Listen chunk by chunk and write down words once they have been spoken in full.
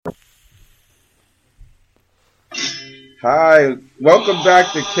Hi, welcome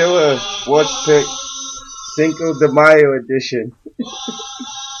back to Killer Sports Pick Cinco de Mayo edition.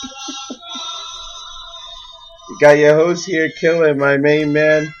 You got your host here, Killer, my main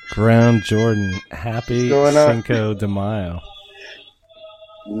man. Ground Jordan. Happy Cinco de Mayo.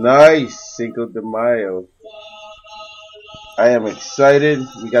 Nice, Cinco de Mayo. I am excited.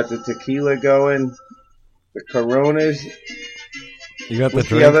 We got the tequila going, the Coronas. You got the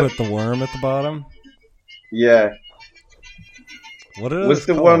drink with the worm at the bottom? Yeah. What's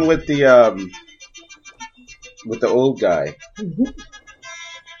the called? One with the old guy?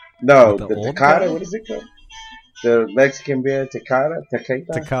 No, the Tecate. What is it called? The Mexican beer, Tecate?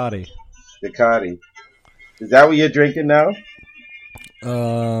 Tecate. Tecate. Is that what you're drinking now?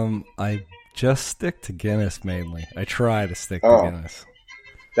 I just stick to Guinness mainly. I try to stick to Guinness.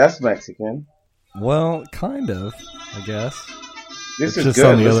 That's Mexican. Well, kind of, I guess. This is just good.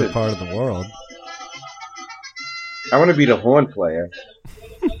 On the other part of the world. I want to be the horn player.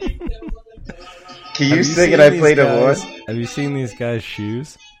 Can you sing and I play the horn? Have you seen these guys'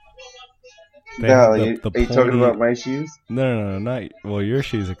 shoes? No, are you talking about my shoes? No, not. Well, your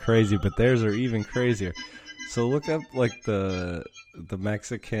shoes are crazy, but theirs are even crazier. So look up like the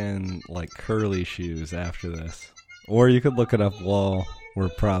Mexican like curly shoes after this, or you could look it up while we're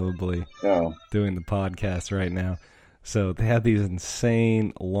probably doing the podcast right now. So they have these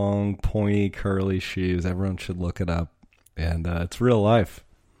insane long pointy curly shoes. Everyone should look it up, and it's real life.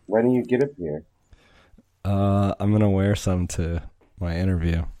 Why don't you get up here? I'm gonna wear some to my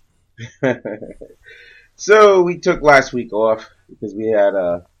interview. So we took last week off because we had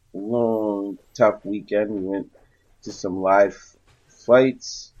a long, tough weekend. We went to some live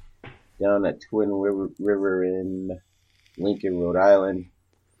fights down at Twin River in Lincoln, Rhode Island.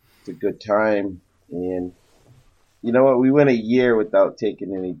 It's a good time. And you know what? We went a year without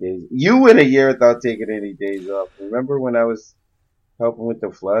taking any days. You went a year without taking any days off. Remember when I was helping with the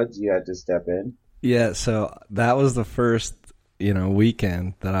floods? You had to step in. Yeah, so that was the first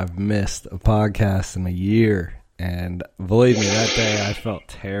weekend that I've missed a podcast in a year, and believe me, that day I felt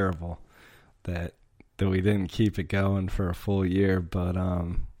terrible that we didn't keep it going for a full year, but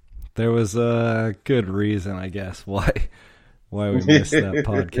there was a good reason, I guess, why we missed that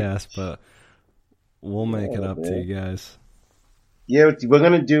podcast, but we'll make it up to you guys. Yeah, we're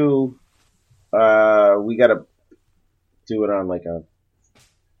gonna do. We gotta do it on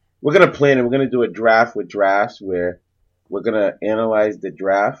we're gonna plan it. We're gonna do a draft with drafts where we're going to analyze the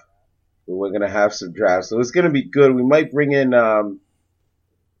draft. We're going to have some drafts. So it's going to be good. We might bring in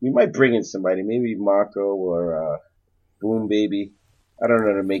somebody, maybe Marco or Boom Baby. I don't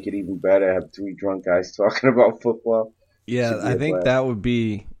know, to make it even better. Have three drunk guys talking about football. Yeah, I think that would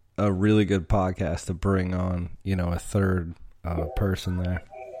be a really good podcast to bring on, a third person there.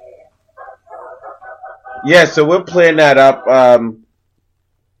 Yeah, so we'll plan that up.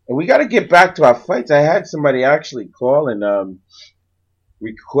 And we got to get back to our fights. I had somebody actually call and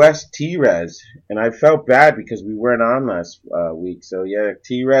request T-Rez, and I felt bad because we weren't on last week. So yeah,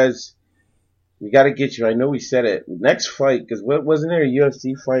 T-Rez, we got to get you. I know we said it. Next fight, because wasn't there a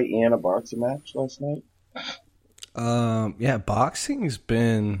UFC fight and a boxing match last night? Yeah, boxing's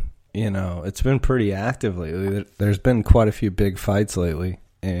been, it's been pretty active lately. There's been quite a few big fights lately,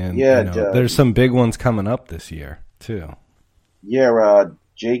 and there's some big ones coming up this year too. Yeah,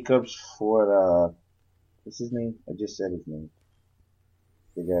 Jacobs fought, what's his name? I just said his name.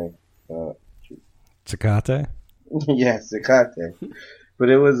 The guy. Tecate? Yeah, Tecate. But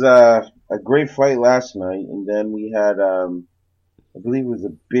it was a great fight last night, and then we had, I believe it was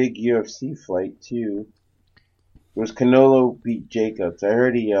a big UFC fight, too. It was Canelo beat Jacobs. I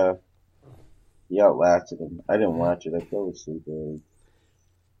heard he outlasted him. I didn't watch it. I fell asleep early.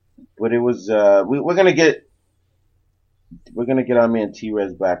 But it was, we're gonna get our man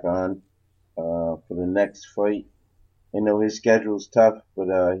T-Rez back on for the next fight. I know his schedule's tough,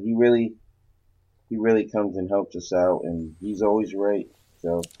 but he really comes and helps us out, and he's always right.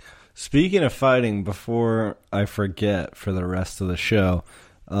 So, speaking of fighting, before I forget for the rest of the show,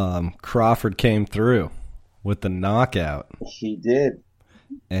 Crawford came through with the knockout. He did,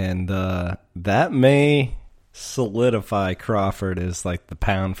 and that may solidify Crawford as like the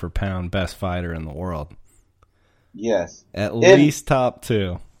pound for pound best fighter in the world. Yes. At least top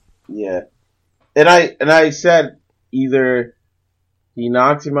two. Yeah. And I said either he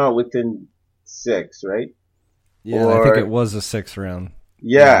knocks him out within 6, right? Yeah, I think it was a 6th round.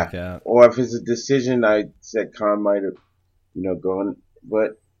 Yeah. Knockout. Or if it's a decision, I said Khan might have, gone.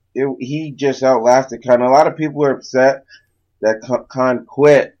 But he just outlasted Khan. A lot of people were upset that Khan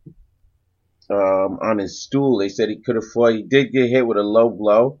quit on his stool. They said he could have fought. He did get hit with a low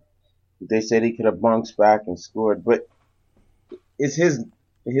blow. They said he could have bounced back and scored. But it's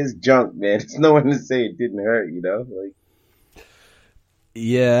his junk, man. It's no one to say it didn't hurt, you know? Like,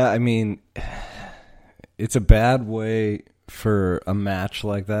 yeah, I mean, it's a bad way for a match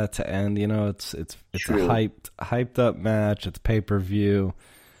like that to end. You know, it's a hyped up match. It's pay-per-view.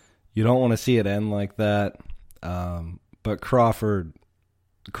 You don't want to see it end like that. But Crawford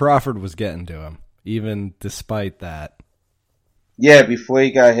was getting to him, even despite that. Yeah, before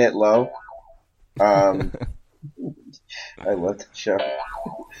he got hit low. I love the show.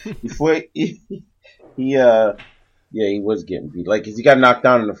 Before he was getting beat. Like, 'cause he got knocked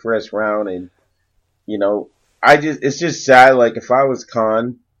down in the first round, and you know, it's just sad. Like, if I was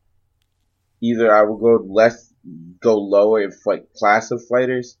Khan, either I would go lower in class of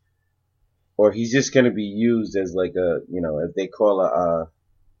fighters, or he's just gonna be used as like as they call a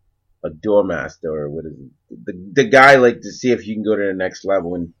doormaster, or what is it? The guy, like, to see if you can go to the next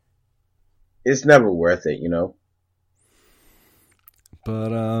level, and it's never worth it, you know.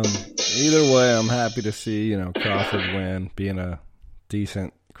 But either way, I'm happy to see Crawford win. Being a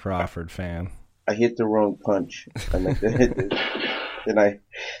decent Crawford fan. I hit the wrong punch. I meant to hit this. Then I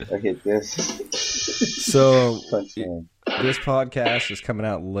hit this. So this podcast is coming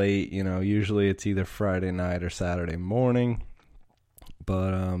out late. Usually it's either Friday night or Saturday morning.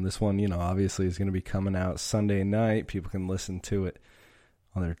 But this one, obviously is going to be coming out Sunday night. People can listen to it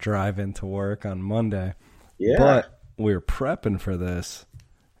on their drive into work on Monday. Yeah. But we were prepping for this,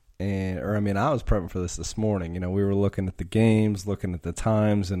 I was prepping for this morning. We were looking at the games, looking at the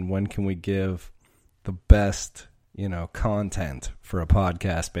times, and when can we give the best, content for a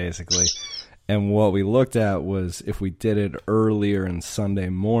podcast, basically. And what we looked at was if we did it earlier in Sunday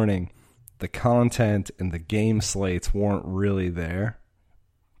morning, the content and the game slates weren't really there.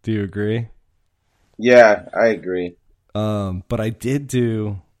 Do you agree? Yeah, I agree. But I did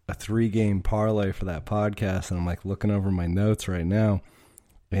do a 3-game parlay for that podcast, and I'm like looking over my notes right now,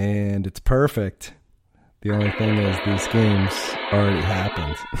 and it's perfect. The only thing is these games already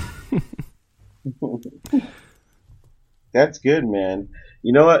happened. That's good, man.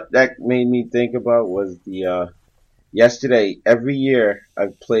 You know what that made me think about was the yesterday. Every year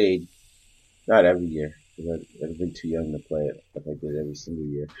I've played, not every year, because I've been too young to play it like I did every single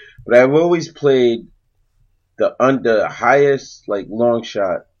year, but I've always played the highest, like, long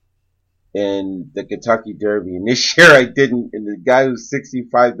shot in the Kentucky Derby, and this year I didn't, and the guy who's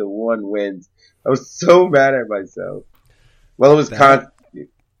 65-1 wins. I was so mad at myself. Well, it was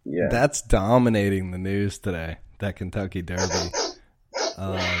yeah. That's dominating the news today, that Kentucky Derby.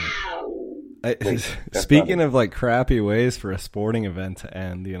 Speaking of, like, crappy ways for a sporting event to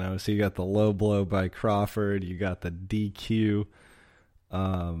end, so you got the low blow by Crawford, you got the DQ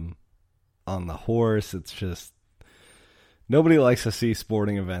on the horse. It's just, nobody likes to see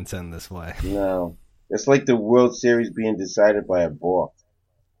sporting events end this way. No. It's like the World Series being decided by a balk.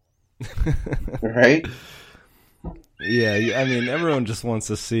 Right? Yeah, everyone just wants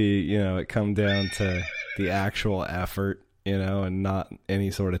to see, it come down to the actual effort, and not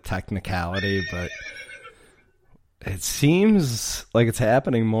any sort of technicality, but it seems like it's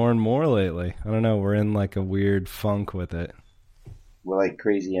happening more and more lately. I don't know, we're in like a weird funk with it. Well, like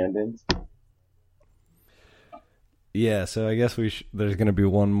crazy endings? Yeah, so I guess there's going to be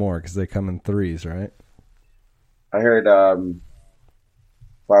one more because they come in 3s, right? I heard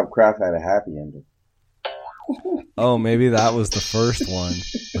Bob Kraft had a happy ending. Oh, maybe that was the first one,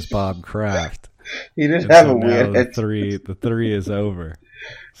 was Bob Kraft. He didn't have a weird ending. The 3 is over.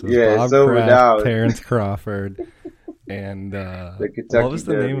 So yeah, Bob it's over Kraft, now. Terrence Crawford, and what was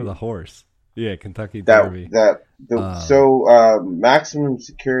the name of the horse? Yeah, Kentucky Derby. Maximum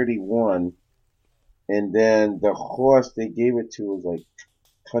Security won, and then the horse they gave it to was like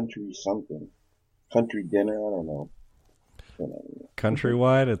Country something. Country Dinner, I don't know.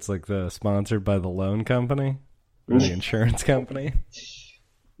 Countrywide, it's like sponsored by the loan company or the insurance company.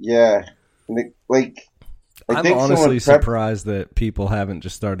 Yeah, I'm honestly surprised that people haven't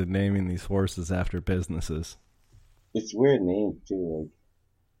just started naming these horses after businesses. It's weird names too,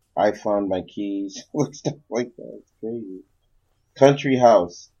 like I Found My Keys, stuff like that. It's crazy. Country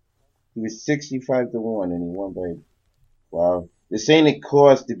House. He was 65-1, and he won by. Wow. They're saying the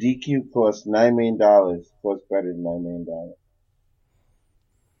DQ cost $9 million. Cost better than $9 million.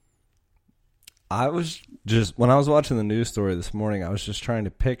 I was just, when I was watching the news story this morning, I was just trying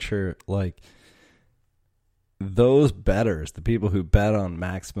to picture, like, those bettors, the people who bet on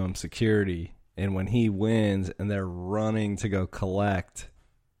Maximum Security, and when he wins and they're running to go collect,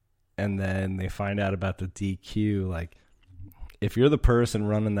 and then they find out about the DQ, like, if you're the person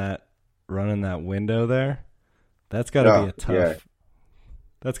running that window there, that's got to be a tough. Yeah.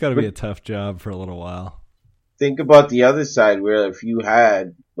 That's got to be a tough job for a little while. think about the other side where if you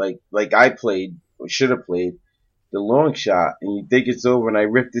had like I played or should have played the long shot and you think it's over and I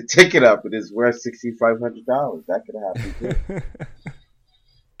ripped the ticket up and it's worth $6,500. That could happen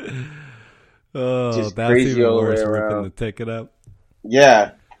too. Oh, Just that's crazy even all the way worse, ripping around. the ticket up.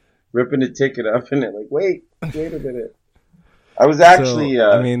 Yeah, ripping the ticket up and then like, wait a minute. I was actually.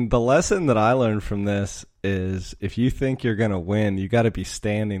 So, I mean, the lesson that I learned from this is if you think you're gonna win, you got to be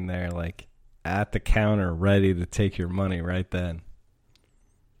standing there like at the counter, ready to take your money right then.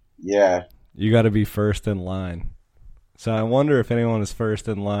 Yeah. You got to be first in line. So I wonder if anyone is first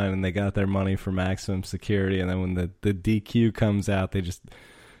in line and they got their money for maximum security, and then when the DQ comes out, they just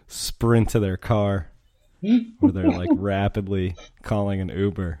sprint to their car, or they're like rapidly calling an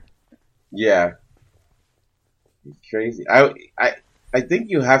Uber. Yeah. It's crazy. I think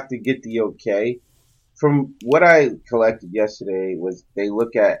you have to get the okay. From what I collected yesterday was they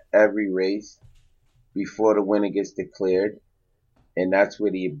look at every race before the winner gets declared, and that's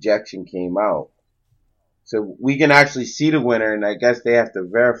where the objection came out. So we can actually see the winner, and I guess they have to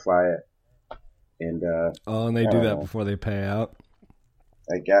verify it. And and they do that before they pay out.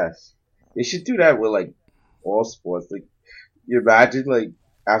 I guess they should do that with like all sports. Like, you imagine like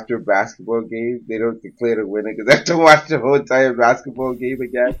after a basketball game, they don't declare the winner because they have to watch the whole entire basketball game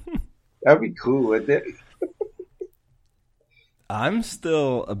again. That'd be cool, wouldn't it? I'm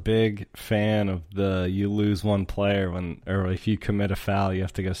still a big fan of the you lose one player or if you commit a foul, you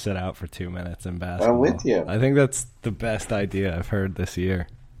have to go sit out for 2 minutes in basketball. I'm with you. I think that's the best idea I've heard this year.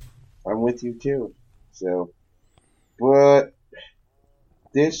 I'm with you too. So, but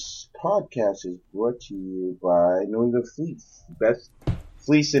this podcast is brought to you by New England Fleece, best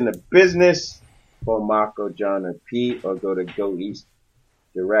fleece in the business. Call Marco, John, or Pete, or go to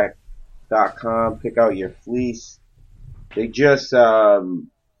goeastdirect.com. Pick out your fleece. They just, that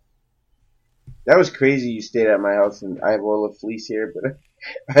was crazy. You stayed at my house and I have all the fleece here, but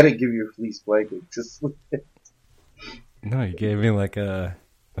I had to give you a fleece blanket to sleep. No, you gave me like I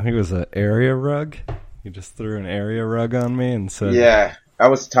think it was an area rug. You just threw an area rug on me and said, yeah, I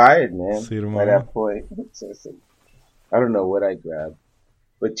was tired, man. See you By tomorrow. that point. So I don't know what I grabbed,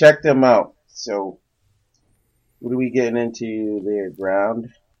 but check them out. So, what are we getting into there,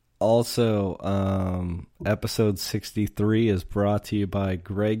 Ground? Also, episode 63 is brought to you by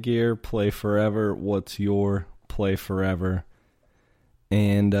Greg Gear, Play Forever. What's your Play Forever?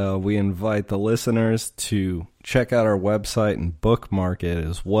 And we invite the listeners to check out our website and bookmark it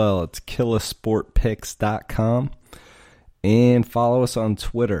as well. It's killasportpicks.com. And follow us on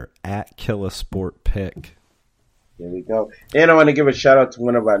Twitter at killasportpick. There we go. And I want to give a shout out to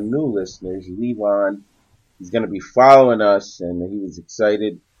one of our new listeners, Levon. He's going to be following us, and he was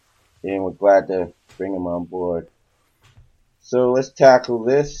excited. And we're glad to bring him on board. So let's tackle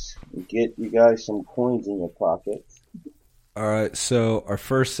this and get you guys some coins in your pockets. All right, so our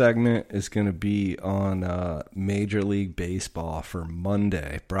first segment is going to be on Major League Baseball for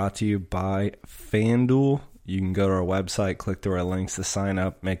Monday, brought to you by FanDuel. You can go to our website, click through our links to sign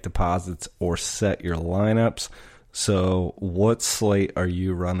up, make deposits, or set your lineups. So what slate are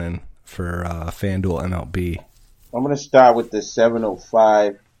you running for FanDuel MLB? I'm going to start with the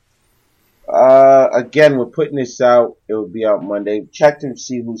 705. Again, we're putting this out. It will be out Monday. Check to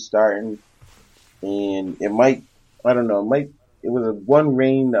see who's starting. And it might, I don't know, it was a one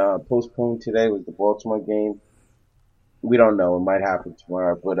rain postponed today. It was the Baltimore game. We don't know. It might happen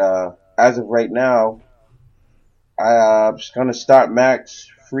tomorrow. But as of right now, I'm just going to start Max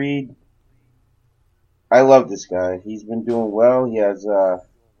Fried. I love this guy. He's been doing well.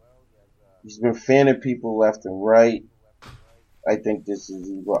 He's been fanning people left and right. I think this is,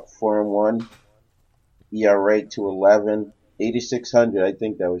 4-1. ERA 2.11. 8,600. I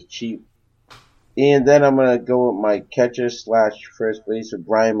think that was cheap. And then I'm going to go with my catcher / first baseman,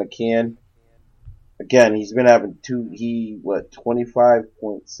 Brian McCann. Again, he's been having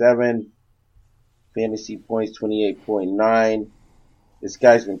 25.7 fantasy points, 28.9. This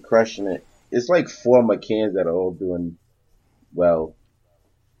guy's been crushing it. It's like 4 McCanns that are all doing well.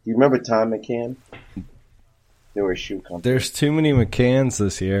 Do you remember Tom McCann? They were a shoe company. There's too many McCanns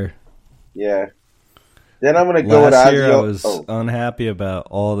this year. Yeah. Then I'm going to go with Last year I Ozzie. was unhappy about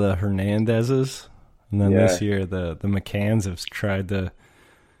all the Hernandezes. And then this year the McCanns have tried to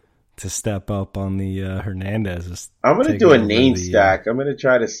step up on the Hernandezes. I'm going to do a name stack. I'm going to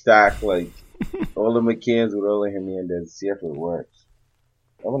try to stack like all the McCanns with all the Hernandez, see if it works.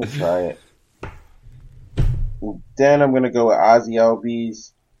 I'm going to try it. Then I'm going to go with Ozzie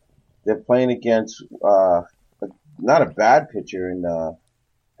Albies. They're playing against not a bad pitcher in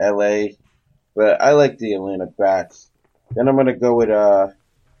L.A., but I like the Atlanta Bats. Then I'm going to go with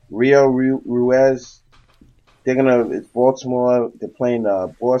Rio Ruiz. It's Baltimore. They're playing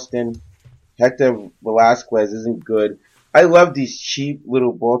Boston. Hector Velasquez isn't good. I love these cheap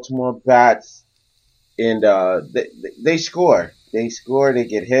little Baltimore bats, and they score. They score. They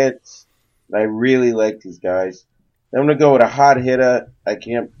get hits. And I really like these guys. I'm gonna go with a hot hitter. I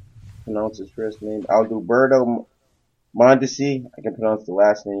can't pronounce his first name. Alberto Mondesi. I can pronounce the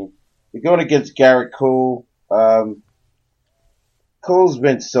last name. They're going against Garrett Cole. Cole's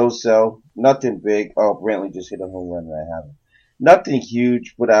been so-so. Nothing big. Oh, Brantley just hit a home run and I haven't. Nothing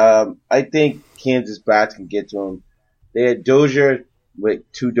huge, but I think Kansas bats can get to him. They had Dozier with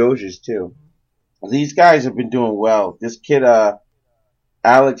 2 Doziers too. These guys have been doing well. This kid,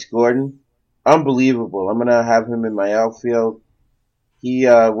 Alex Gordon, unbelievable. I'm gonna have him in my outfield. He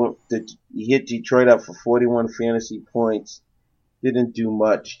hit Detroit up for 41 fantasy points. Didn't do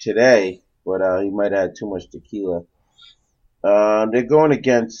much today, but he might have had too much tequila. They're going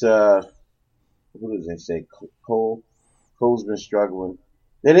against who does they say? Cole. Cole's been struggling.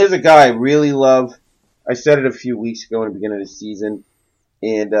 Then there's a guy I really love. I said it a few weeks ago in the beginning of the season,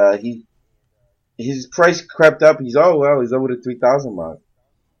 and his price crept up. He's over the 3,000 mark.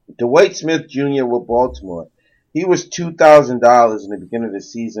 Dwight Smith Jr. with Baltimore. He was $2,000 in the beginning of the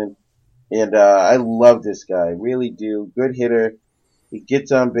season, and I love this guy, really do. Good hitter. He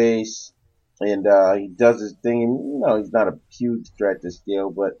gets on base, and he does his thing. And, he's not a huge threat to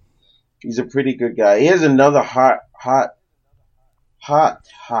steal, but he's a pretty good guy. Here's another hot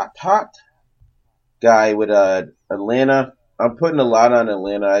guy with Atlanta. I'm putting a lot on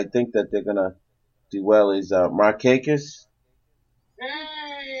Atlanta. I think that they're gonna do well. Is Markakis?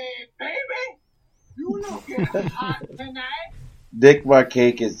 Hey, baby, you looking hot tonight? Dick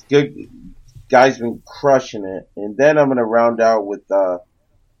Markakis, good guy's been crushing it. And then I'm gonna round out with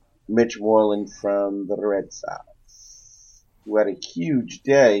Mitch Moreland from the Red Sox, who had a huge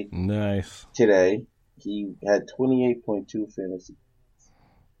day. Nice Today. He had 28.2 fantasy.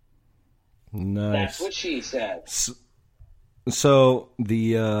 Nice. That's what she said. So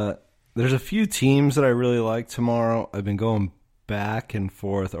there's a few teams that I really like tomorrow. I've been going back and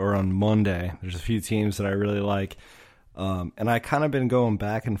forth, or on Monday. There's a few teams that I really like, and I kind of been going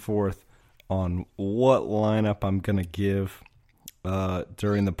back and forth on what lineup I'm gonna give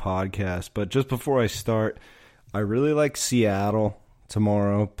during the podcast. But just before I start, I really like Seattle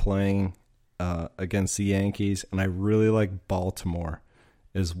tomorrow playing against the Yankees, and I really like Baltimore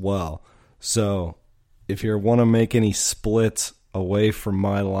as well. So if you want to make any splits away from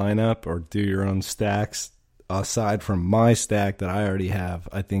my lineup or do your own stacks aside from my stack that I already have,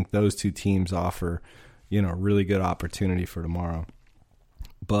 I think those two teams offer, really good opportunity for tomorrow.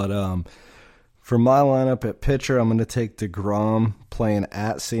 But for my lineup at pitcher, I'm going to take DeGrom playing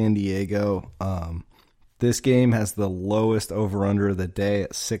at San Diego. This game has the lowest over-under of the day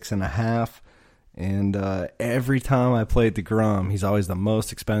at 6.5. And every time I play DeGrom, he's always the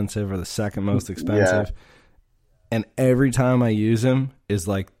most expensive or the second most expensive. Yeah. And every time I use him is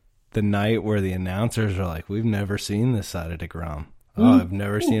like the night where the announcers are like, we've never seen this side of DeGrom. Oh, I've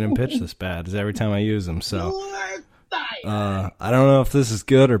never seen him pitch this bad. It's every time I use him. So I don't know if this is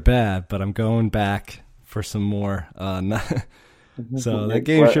good or bad, but I'm going back for some more. So that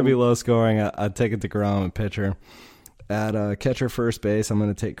game should be low scoring. I'd take it DeGrom and pitcher. At catcher first base, I'm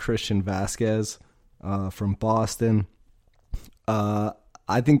going to take Christian Vasquez from Boston.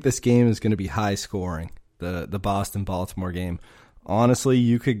 I think this game is going to be high scoring, the Boston-Baltimore game. Honestly,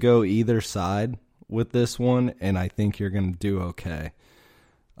 you could go either side with this one, and I think you're going to do okay.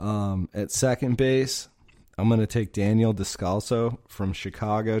 At second base, I'm going to take Daniel Descalso from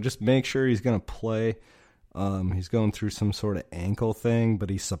Chicago. Just make sure he's going to play. He's going through some sort of ankle thing, but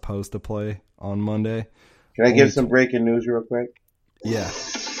he's supposed to play on Monday. Can I give some breaking news real quick? Yeah.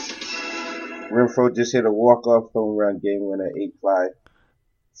 Renfroe just hit a walk-off home run game winner, 8-5.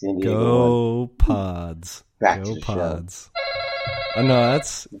 San Diego Go won. Pods. Back Go to the Pods. Oh, no,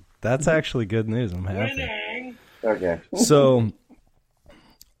 that's actually good news. I'm happy. Winning. Okay. So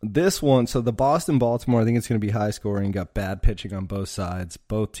this one, the Boston-Baltimore, I think it's going to be high scoring. Got bad pitching on both sides.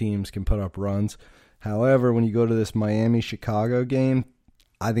 Both teams can put up runs. However, when you go to this Miami-Chicago game,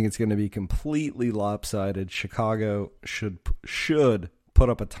 I think it's going to be completely lopsided. Chicago should put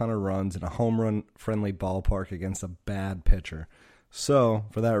up a ton of runs in a home run-friendly ballpark against a bad pitcher. So,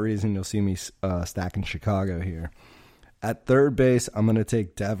 for that reason, you'll see me stacking Chicago here. At third base, I'm going to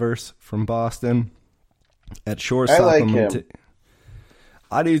take Devers from Boston. At shortstop, I like him.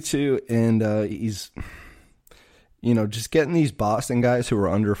 I do too, and he's, just getting these Boston guys who are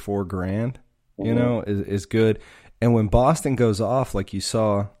under $4,000, is good. And when Boston goes off, like you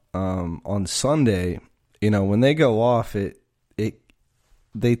saw on Sunday, when they go off, it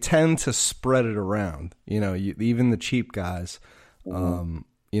they tend to spread it around. Even the cheap guys,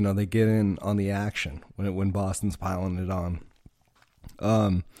 they get in on the action when Boston's piling it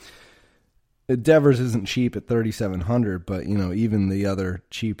on. Devers isn't cheap at 3,700, but even the other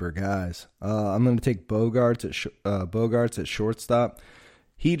cheaper guys. I'm going to take Bogarts at shortstop.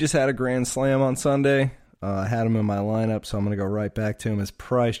 He just had a grand slam on Sunday. I had him in my lineup, so I'm going to go right back to him. His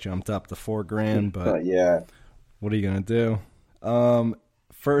price jumped up to $4,000, but yeah, what are you going to do?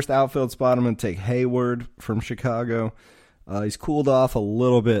 First outfield spot, I'm going to take Hayward from Chicago. He's cooled off a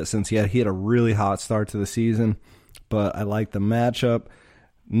little bit since he had a really hot start to the season, but I like the matchup.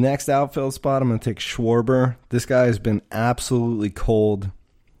 Next outfield spot, I'm going to take Schwarber. This guy has been absolutely cold.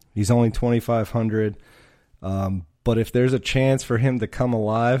 He's only 2,500. But if there's a chance for him to come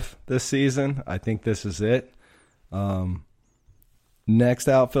alive this season, I think this is it. Next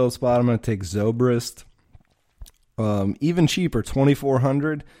outfield spot, I'm going to take Zobrist. Even cheaper,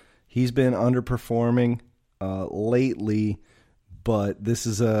 2,400. He's been underperforming lately, but this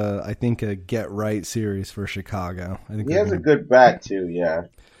is I think a get right series for Chicago. I think he has a good bat too. Yeah,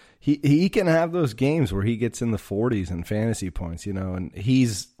 he can have those games where he gets in the 40s in fantasy points, and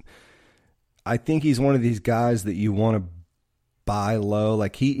I think he's one of these guys that you want to buy low.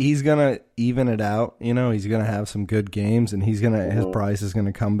 Like he's gonna even it out. He's gonna have some good games, and his price is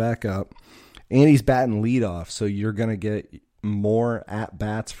gonna come back up. And he's batting leadoff, so you're gonna get more at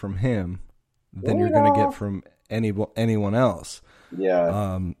bats from him than you're gonna get from anyone else.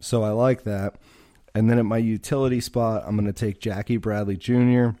 Yeah. So I like that. And then at my utility spot, I'm gonna take Jackie Bradley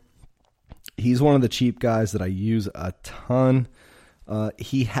Jr. He's one of the cheap guys that I use a ton.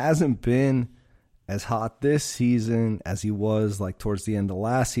 He hasn't been as hot this season as he was like towards the end of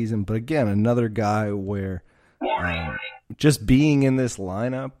last season. But again, another guy where just being in this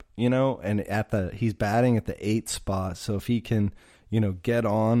lineup, and he's batting at the 8th spot. So if he can, get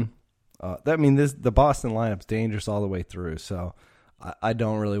on, the Boston lineup's dangerous all the way through. So I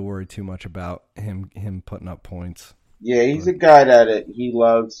don't really worry too much about him putting up points. Yeah, he's a guy that he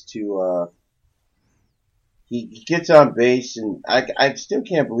loves to. He gets on base, and I still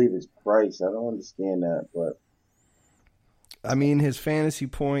can't believe his price. I don't understand that, but his fantasy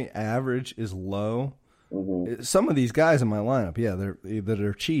point average is low. Mm-hmm. Some of these guys in my lineup,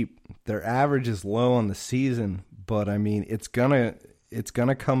 they're cheap. Their average is low on the season, but it's gonna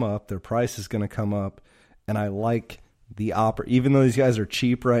come up. Their price is gonna come up, and I like the even though these guys are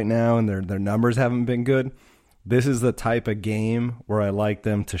cheap right now and their numbers haven't been good. This is the type of game where I like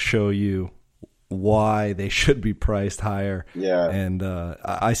them to show you why they should be priced higher. Yeah. And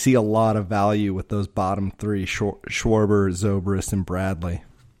I see a lot of value with those bottom three, Schwarber, Zobrist, and Bradley.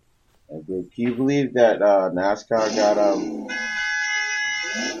 Okay. Can you believe that NASCAR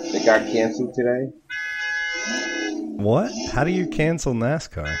got canceled today? What? How do you cancel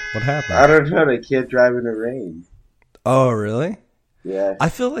NASCAR? What happened? I don't know. They can't drive in the rain. Oh, really? Yeah. I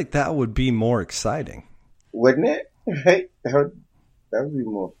feel like that would be more exciting. Wouldn't it? Right? That would be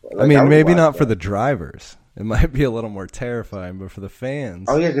more fun. Like, maybe not for the drivers. It might be a little more terrifying, but for the fans.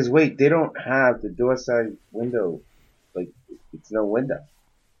 Oh, yeah, because wait, they don't have the door side window. Like, it's no window.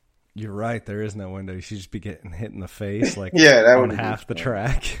 You're right. There is no window. You should just be getting hit in the face like yeah, that on half the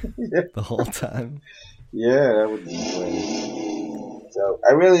track the whole time. Yeah, that would be funny. So,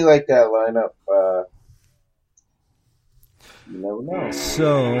 I really like that lineup. You never know.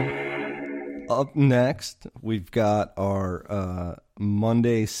 So, up next, we've got our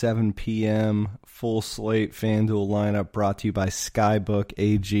Monday 7 p.m. full slate FanDuel lineup brought to you by Skybook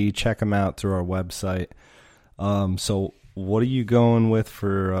AG. Check them out through our website. So what are you going with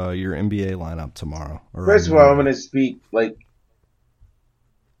for your NBA lineup tomorrow? First of all, I'm going to speak like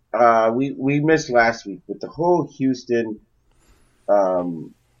we missed last week with the whole Houston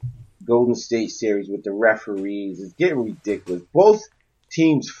Golden State series with the referees. It's getting ridiculous. Both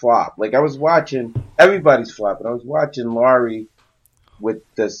teams flop. Like I was watching, everybody's flopping. I was watching Lowry with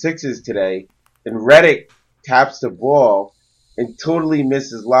the Sixers today, and Redick taps the ball and totally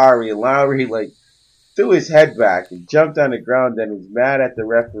misses Lowry, and Lowry like threw his head back and jumped on the ground and was mad at the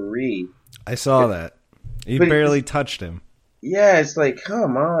referee. I saw that. He barely touched him. Yeah, it's like,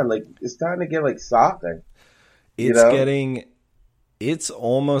 come on, like it's starting to get like soccer. It's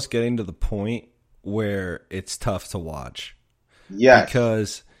almost getting to the point where it's tough to watch. Yes.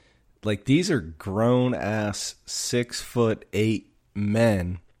 Because like these are grown ass 6'8"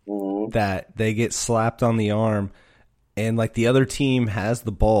 men that they get slapped on the arm, and like the other team has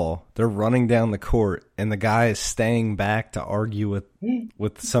the ball, they're running down the court, and the guy is staying back to argue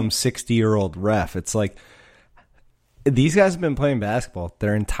with some 60-year-old ref. It's like these guys have been playing basketball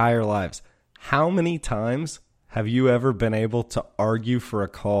their entire lives. How many times have you ever been able to argue for a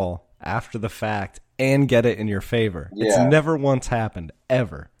call after the fact and get it in your favor? Yeah. It's never once happened,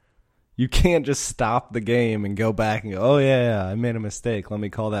 ever. You can't just stop the game and go back and go, oh, yeah, I made a mistake. Let me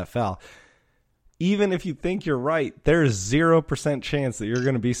call that foul. Even if you think you're right, there's 0% chance that you're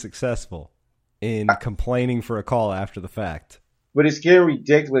going to be successful in complaining for a call after the fact. But it's getting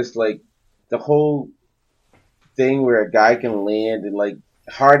ridiculous, like, the whole thing where a guy can land and, like,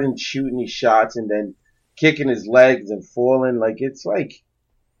 Harden shooting his shots and then kicking his legs and falling. Like, it's like,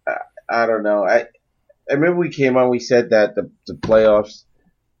 I don't know. I remember we came on, we said that the playoffs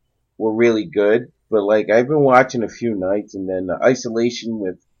were really good, but, like, I've been watching a few nights, and then the isolation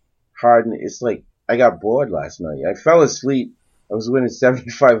with Harden, it's like, I got bored last night. I fell asleep. I was winning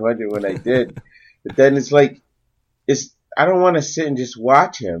 7,500 when I did. But then it's like, I don't want to sit and just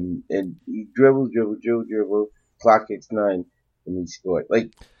watch him. And he dribble, clock hits 9, and he scored.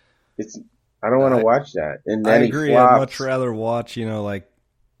 Like, I don't want to watch that. And then I agree. I'd much rather watch, like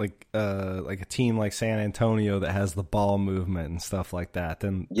a team like San Antonio that has the ball movement and stuff like that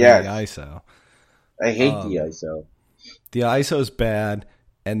than the ISO. I hate the ISO. The ISO is bad,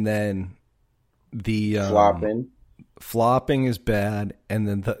 and then the flopping is bad, and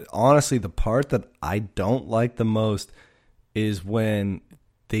then honestly, the part that I don't like the most is when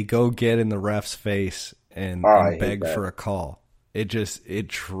they go get in the ref's face and beg for a call. It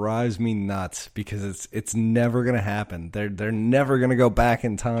drives me nuts because it's never gonna happen. They're never gonna go back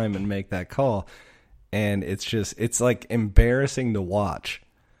in time and make that call, and it's like embarrassing to watch.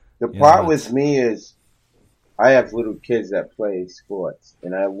 The part with me is I have little kids that play sports,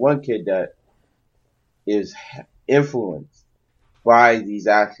 and I have one kid that is influenced by these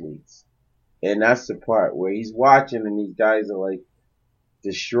athletes. And that's the part where he's watching and these guys are like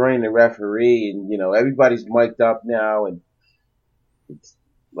destroying the referee, and everybody's mic'd up now, and it's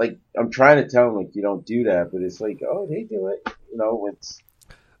like, I'm trying to tell him, like, you don't do that, but it's like, oh, they do it.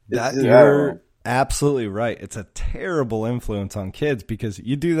 You're absolutely right. It's a terrible influence on kids because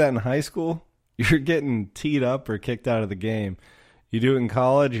you do that in high school, you're getting teed up or kicked out of the game. You do it in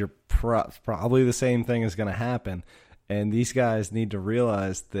college, you're probably the same thing is going to happen. And these guys need to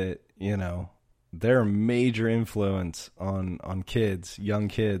realize that, they're a major influence on kids, young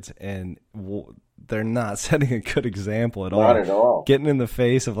kids, and they're not setting a good example at all. Not at all. Getting in the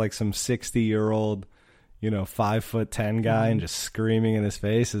face of like some 60-year-old, 5'10" guy and just screaming in his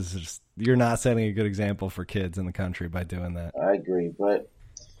face is just, you're not setting a good example for kids in the country by doing that. I agree, but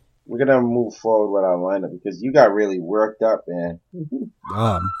we're going to move forward with our lineup because you got really worked up, man.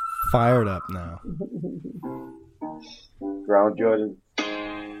 I'm fired up now. Brown Jordan.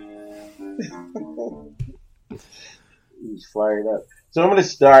 He's fired up. So I'm going to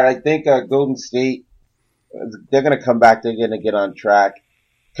start. I think Golden State, they're going to come back. They're going to get on track.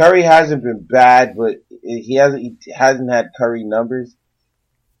 Curry hasn't been bad, but he hasn't had Curry numbers.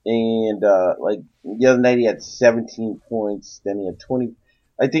 And like the other night, he had 17 points. Then he had 20.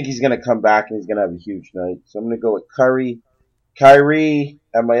 I think he's going to come back and he's going to have a huge night. So I'm going to go with Curry. Kyrie,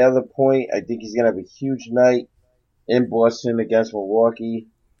 at my other point, I think he's going to have a huge night in Boston against Milwaukee.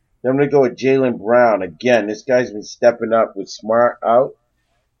 Then I'm going to go with Jaylen Brown. Again, this guy's been stepping up with Smart out.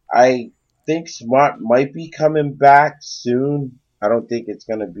 I think Smart might be coming back soon. I don't think it's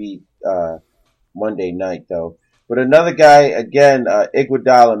going to be Monday night, though. But another guy, again,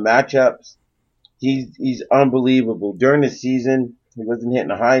 Iguodala matchups. He's unbelievable. During the season, he wasn't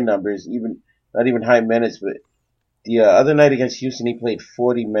hitting high numbers, not even high minutes, but the other night against Houston, he played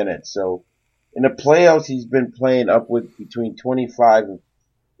 40 minutes. So in the playoffs, he's been playing upwards between 25 and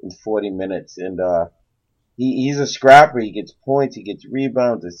 40 minutes. And he's a scrapper. He gets points, he gets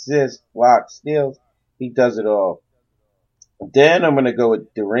rebounds, assists, blocks, steals. He does it all. Then I'm going to go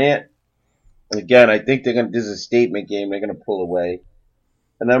with Durant. Again, I think this is a statement game. They're going to pull away.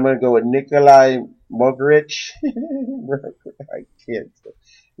 And I'm going to go with Nikolai Mogric. I can't.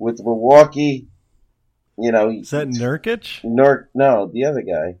 With Milwaukee, Is that Nurkic? No, the other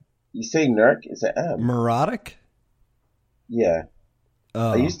guy. You say Nurk? It's an M. Muradic? Yeah.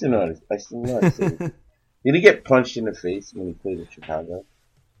 Oh. I used to know this. I still know it. Did he get punched in the face when he played in Chicago?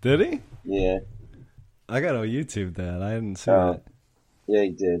 Did he? Yeah. I got to YouTube that. I didn't see that. Yeah, he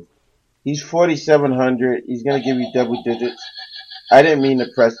did. He's 4,700. He's going to give you double digits. I didn't mean to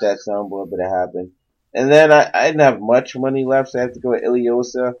press that soundboard, but it happened. And then I didn't have much money left, so I have to go with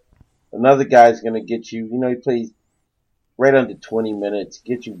Ilyasova. Another guy's going to get you, he plays right under 20 minutes,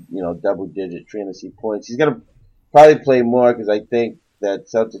 get you, double digit, 300 points. He's going to probably play more because I think that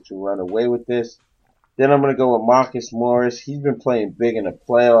Celtics will run away with this. Then I'm going to go with Marcus Morris. He's been playing big in the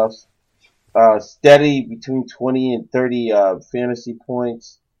playoffs. Steady between 20 and 30 fantasy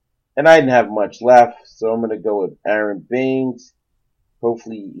points. And I didn't have much left, so I'm going to go with Aaron Baines.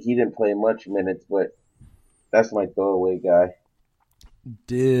 Hopefully he didn't play much minutes, but that's my throwaway guy.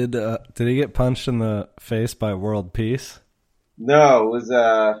 Did he get punched in the face by World Peace? No, it was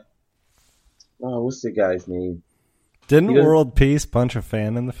what's the guy's name? Didn't World Peace punch a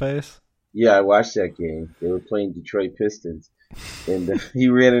fan in the face? Yeah, I watched that game. They were playing Detroit Pistons, and he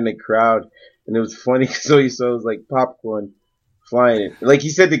ran in the crowd, and it was funny. So he saw it was like popcorn flying. Like he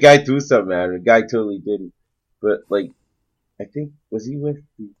said, the guy threw something at him. The guy totally didn't. But like, I think he was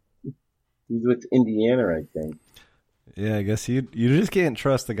with Indiana, I think. Yeah, I guess you just can't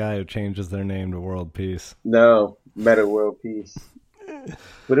trust the guy who changes their name to World Peace. No, Meta World Peace.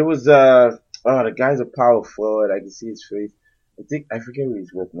 But it was the guy's a power forward. I can see his face. I forget who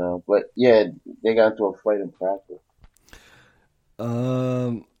he's with now. But yeah, they got into a fight in practice.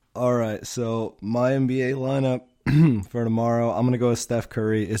 All right, so my NBA lineup for tomorrow, I'm gonna go with Steph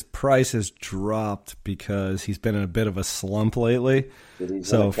Curry. His price has dropped because he's been in a bit of a slump lately.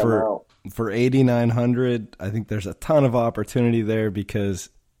 So for 8,900, I think there's a ton of opportunity there because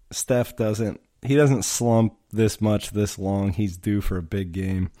Steph doesn't slump this much this long. He's due for a big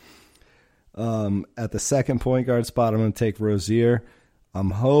game. At the second point guard spot, I'm going to take Rozier. I'm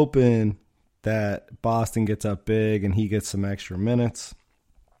hoping that Boston gets up big and he gets some extra minutes.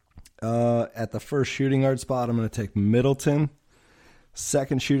 At the first shooting guard spot, I'm going to take Middleton.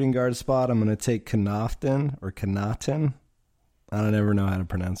 Second shooting guard spot, I'm going to take Connaughton. I don't ever know how to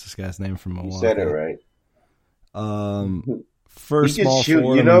pronounce this guy's name from Milwaukee. You said it right. First small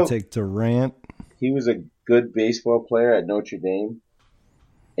forward, I'm going to take Durant. He was a good baseball player at Notre Dame.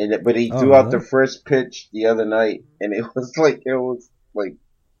 But he threw out the first pitch the other night, and it was like killed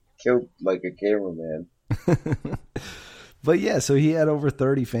like a cameraman. But yeah, so he had over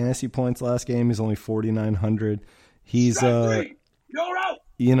 30 points last game. He's only 4,900. He's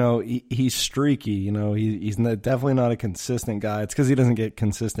he's streaky. He's definitely not a consistent guy. It's because he doesn't get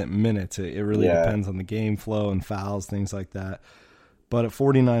consistent minutes. It really depends on the game flow and fouls, things like that. But at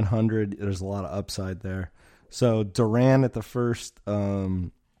 4,900, there's a lot of upside there. So Durant at the first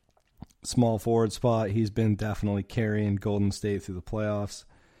small forward spot, he's been definitely carrying Golden State through the playoffs.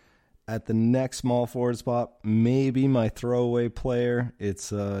 At the next small forward spot, maybe my throwaway player,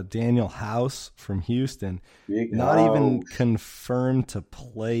 it's Daniel House from Houston. Not even confirmed to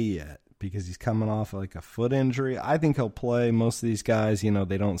play yet because he's coming off like a foot injury. I think he'll play. Most of these guys,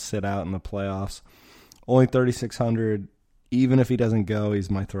 they don't sit out in the playoffs. Only 3,600. Even if he doesn't go,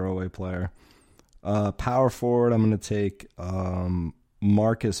 he's my throwaway player. Power forward, I'm going to take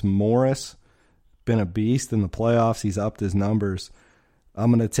Marcus Morris. Been a beast in the playoffs. He's upped his numbers. I'm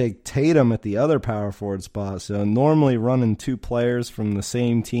going to take Tatum at the other power forward spot. So normally running two players from the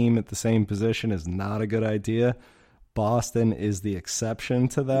same team at the same position is not a good idea. Boston is the exception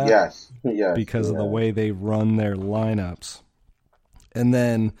to that. Yes. Because of the way they run their lineups. And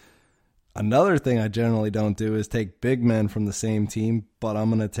then another thing I generally don't do is take big men from the same team, but I'm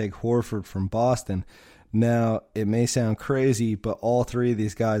going to take Horford from Boston. Now, it may sound crazy, but all three of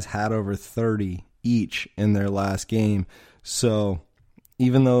these guys had over 30 each in their last game. So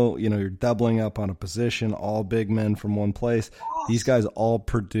even though, you're doubling up on a position, all big men from one place, these guys all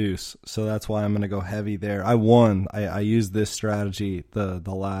produce. So that's why I'm going to go heavy there. I won. I used this strategy the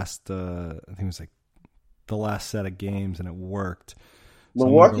last, I think it was like the last set of games, and it worked. So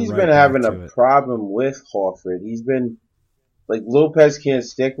Milwaukee's been having a problem with Horford. He's been, Lopez can't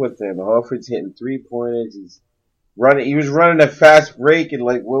stick with him. Horford's hitting 3-pointers. He was running a fast break, and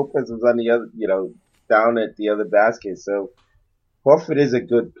Lopez was on the other, down at the other basket. So Horford is a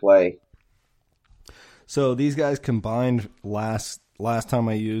good play. So these guys combined last time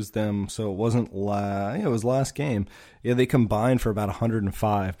I used them, so it wasn't it was last game. Yeah, they combined for about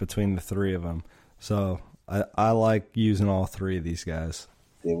 105 between the three of them. So I like using all three of these guys.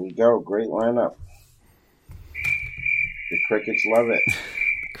 There we go. Great lineup. The Crickets love it.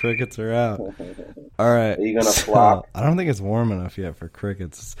 Crickets are out. All right. Are you going to flop? I don't think it's warm enough yet for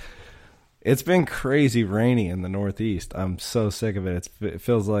crickets. It's been crazy rainy in the Northeast. I'm so sick of it. It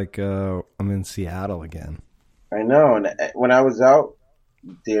feels like I'm in Seattle again. I know. And when I was out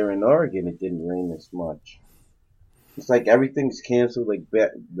there in Oregon, it didn't rain this much. It's like everything's canceled.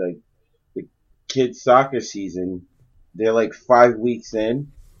 The kids' soccer season, they're 5 weeks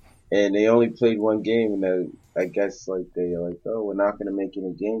in, and they only played one game. And I guess they're like, oh, we're not going to make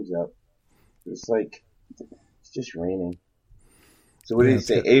any games up. It's just raining. So what did he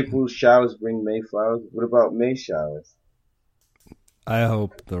say? April showers bring May flowers? What about May showers? I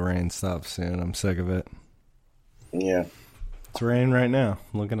hope the rain stops soon. I'm sick of it. Yeah. It's raining right now.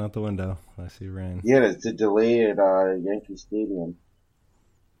 I'm looking out the window. I see rain. Yeah, it's a delay at Yankee Stadium.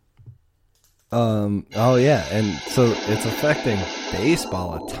 Oh yeah, and so it's affecting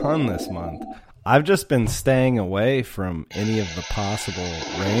baseball a ton this month. I've just been staying away from any of the possible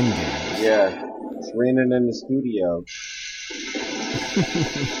rain games. Yeah, it's raining in the studio.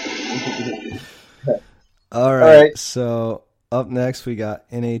 All right, so up next we got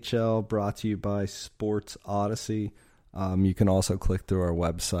NHL brought to you by Sports Odyssey. You can also click through our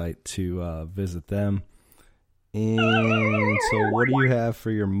website to visit them. And so what do you have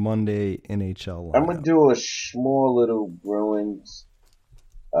for your Monday NHL lineup? I'm going to do a small little Bruins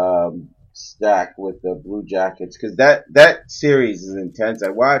stack with the Blue Jackets because that series is intense. I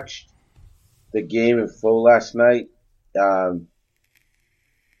watched the game in full last night. I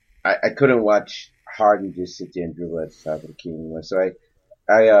couldn't watch Harden just sit there and dribble at the top of the key anymore. So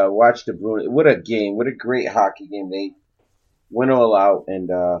I watched the Bruins. What a game. What a great hockey game. They went all out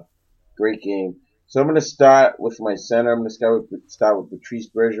and great game. So I'm going to start with my center. I'm going to start with Patrice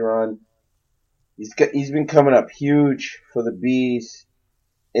Bergeron. He's been coming up huge for the Bees.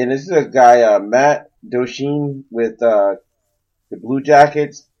 And this is a guy, Matt Duchene with the Blue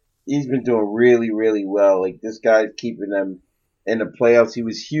Jackets. He's been doing really, really well. Like, this guy's keeping them in the playoffs. He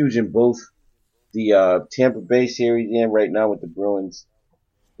was huge in both the Tampa Bay series and right now with the Bruins.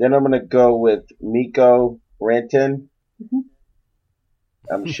 Then I'm going to go with Mikko Rantanen.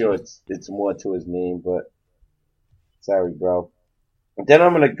 I'm sure it's more to his name, but sorry, bro. And then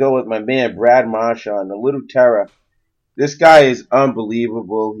I'm going to go with my man, Brad Marchand, the Little Terror. This guy is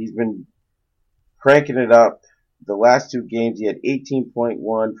unbelievable. He's been cranking it up. The last two games, he had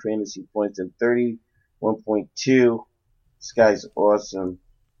 18.1 fantasy points and 31.2. This guy's awesome.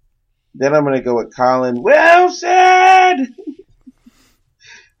 Then I'm going to go with Colin Wilson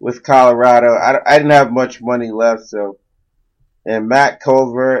with Colorado. I didn't have much money left, so. And Matt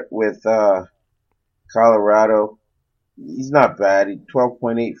Culver with Colorado. He's not bad. He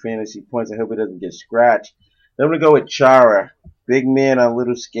 12.8 fantasy points. I hope he doesn't get scratched. Then I'm going to go with Chara. Big man on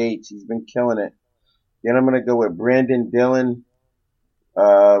little skates. He's been killing it. Then I'm going to go with Brandon Dillon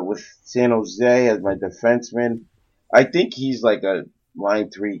with San Jose as my defenseman. I think he's like a line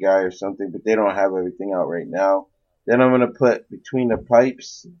 3 guy or something, but they don't have everything out right now. Then I'm going to put between the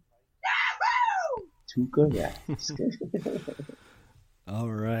pipes Tuukka Rask. All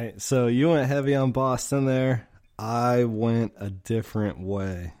right. So you went heavy on Boston there. I went a different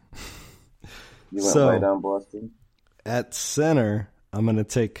way. You went right on Boston? At center, I'm going to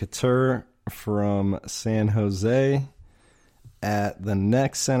take Couture from San Jose. At the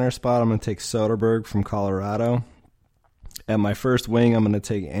next center spot, I'm going to take Soderberg from Colorado. At my first wing, I'm going to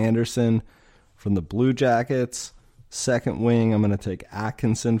take Anderson from the Blue Jackets. Second wing, I'm going to take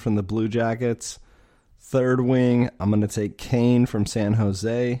Atkinson from the Blue Jackets. Third wing, I'm going to take Kane from San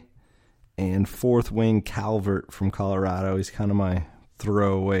Jose. And fourth wing, Calvert from Colorado. He's kind of my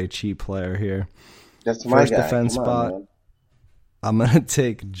throwaway cheap player here. That's my First guy. defense spot, I'm going to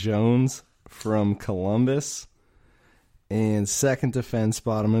take Jones from Columbus. And second defense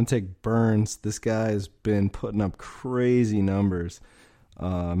spot, I'm going to take Burns. This guy has been putting up crazy numbers.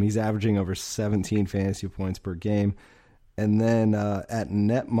 He's averaging over 17 fantasy points per game. And then at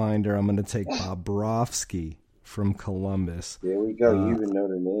netminder, I'm going to take Bobrovsky from Columbus. There we go. You even know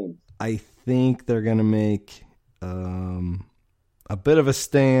the name. I think they're going to make a bit of a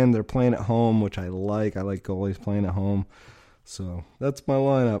stand. They're playing at home, which I like. I like goalies playing at home. So that's my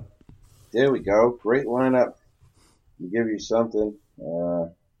lineup. There we go. Great lineup. We'll give you something.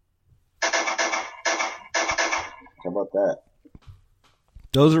 How about that?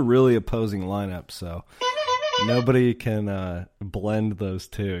 Those are really opposing lineups, so nobody can blend those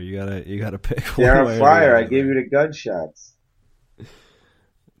two. You gotta pick one. They're on fire. I gave you the gunshots.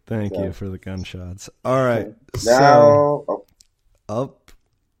 Thank you for the gunshots. All right. Now, up.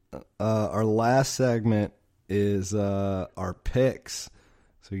 Our last segment is our picks.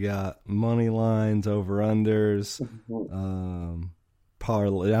 So we got money lines, over unders,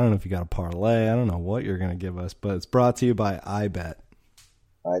 parlay. I don't know if you got a parlay. I don't know what you're gonna give us, but it's brought to you by iBet.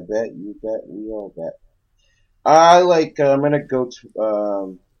 I bet, you bet, we all bet. I'm going to go to,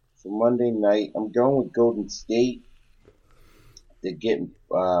 for Monday night, I'm going with Golden State. They're getting,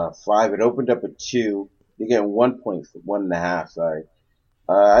 5. It opened up at 2. They're getting 1 point for 1.5, sorry.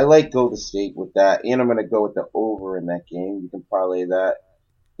 I like Golden State with that, and I'm going to go with the over in that game. You can parlay that.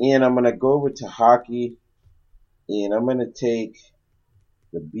 And I'm going to go over to hockey, and I'm going to take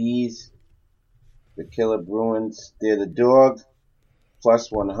the Bees, the Killer Bruins. They're the dog.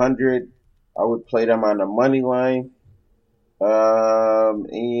 Plus 100. I would play them on the money line. And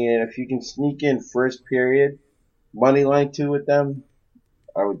if you can sneak in first period money line too with them,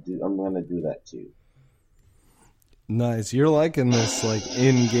 I'm going to do that too. Nice. You're liking this like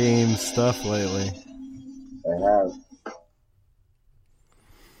in-game stuff lately. I have.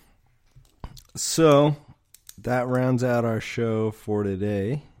 So that rounds out our show for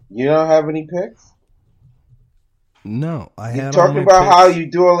today. You don't have any picks? No, I You're had talking all my about picks. how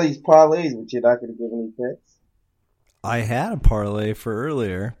you do all these parlays, but you're not going to give any picks? I had a parlay for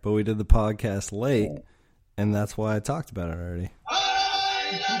earlier, but we did the podcast late, and that's why I talked about it already.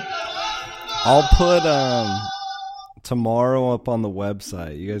 I'll put tomorrow up on the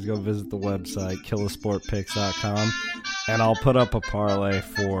website. You guys go visit the website, killasportpicks.com, and I'll put up a parlay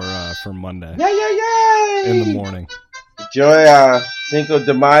for Monday Yay! in the morning. Enjoy Cinco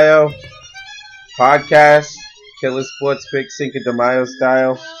de Mayo podcast, Killer Sports Pick Cinco de Mayo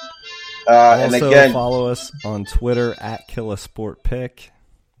style. And Also, again, follow us on Twitter at killasportpick.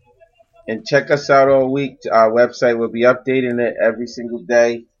 and check us out all week. Our website will be updating it every single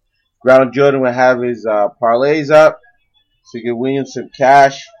day. Ground Jordan will have his parlays up, so you can win some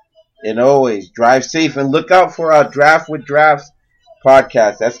cash. And always drive safe and look out for our Draft with Drafts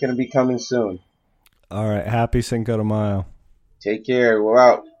podcast. That's going to be coming soon. All right, happy Cinco de Mayo. Take care. We're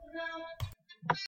out.